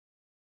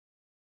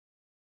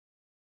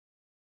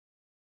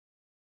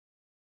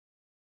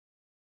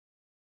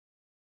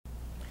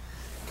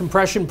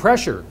Compression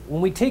pressure.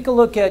 When we take a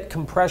look at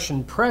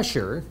compression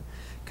pressure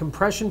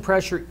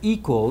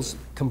equals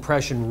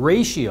compression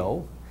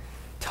ratio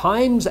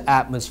times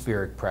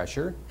atmospheric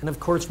pressure. And of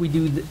course we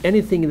do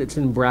anything that's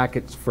in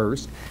brackets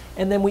first.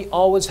 And then we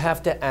always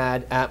have to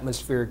add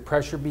atmospheric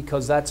pressure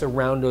because that's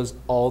around us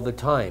all the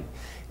time.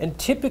 And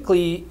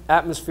typically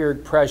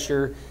atmospheric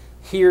pressure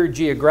here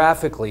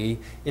geographically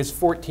is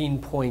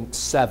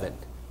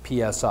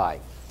 14.7 psi.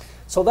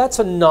 So that's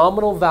a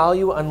nominal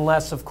value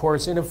unless, of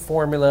course, in a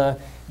formula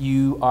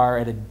you are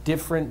at a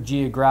different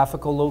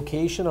geographical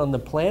location on the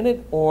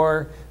planet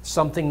or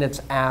something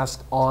that's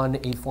asked on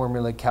a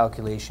formula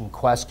calculation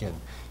question.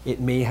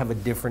 It may have a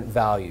different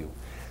value.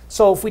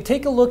 So if we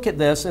take a look at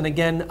this, and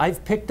again,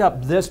 I've picked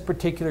up this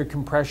particular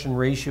compression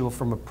ratio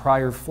from a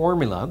prior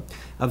formula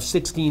of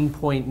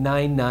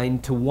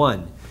 16.99 to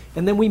 1.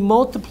 And then we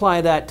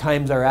multiply that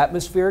times our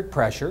atmospheric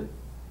pressure,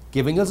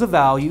 giving us a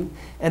value,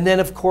 and then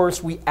of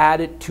course we add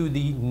it to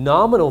the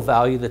nominal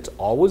value that's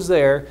always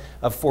there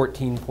of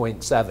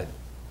 14.7.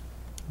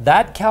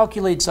 That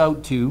calculates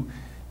out to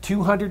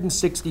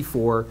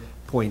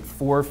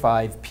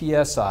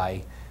 264.45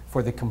 psi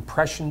for the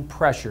compression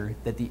pressure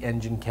that the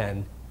engine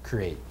can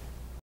create.